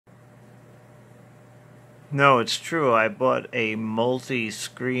No, it's true. I bought a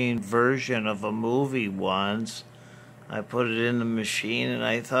multi-screen version of a movie once. I put it in the machine and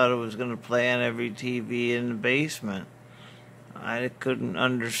I thought it was going to play on every TV in the basement. I couldn't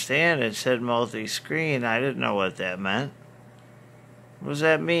understand. It said multi-screen. I didn't know what that meant. What does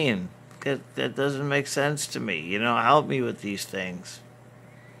that mean? That doesn't make sense to me. Help me with these things.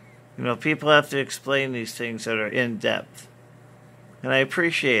 People have to explain these things that are in depth. And I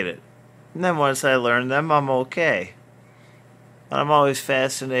appreciate it. And then once I learn them, I'm okay. But I'm always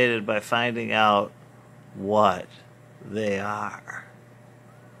fascinated by finding out what they are.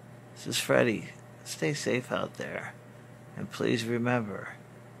 This is Freddie. Stay safe out there. And please remember,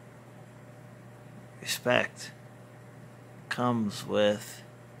 respect comes with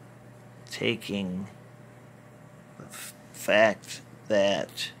taking the fact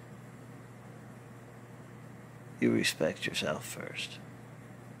that you respect yourself first.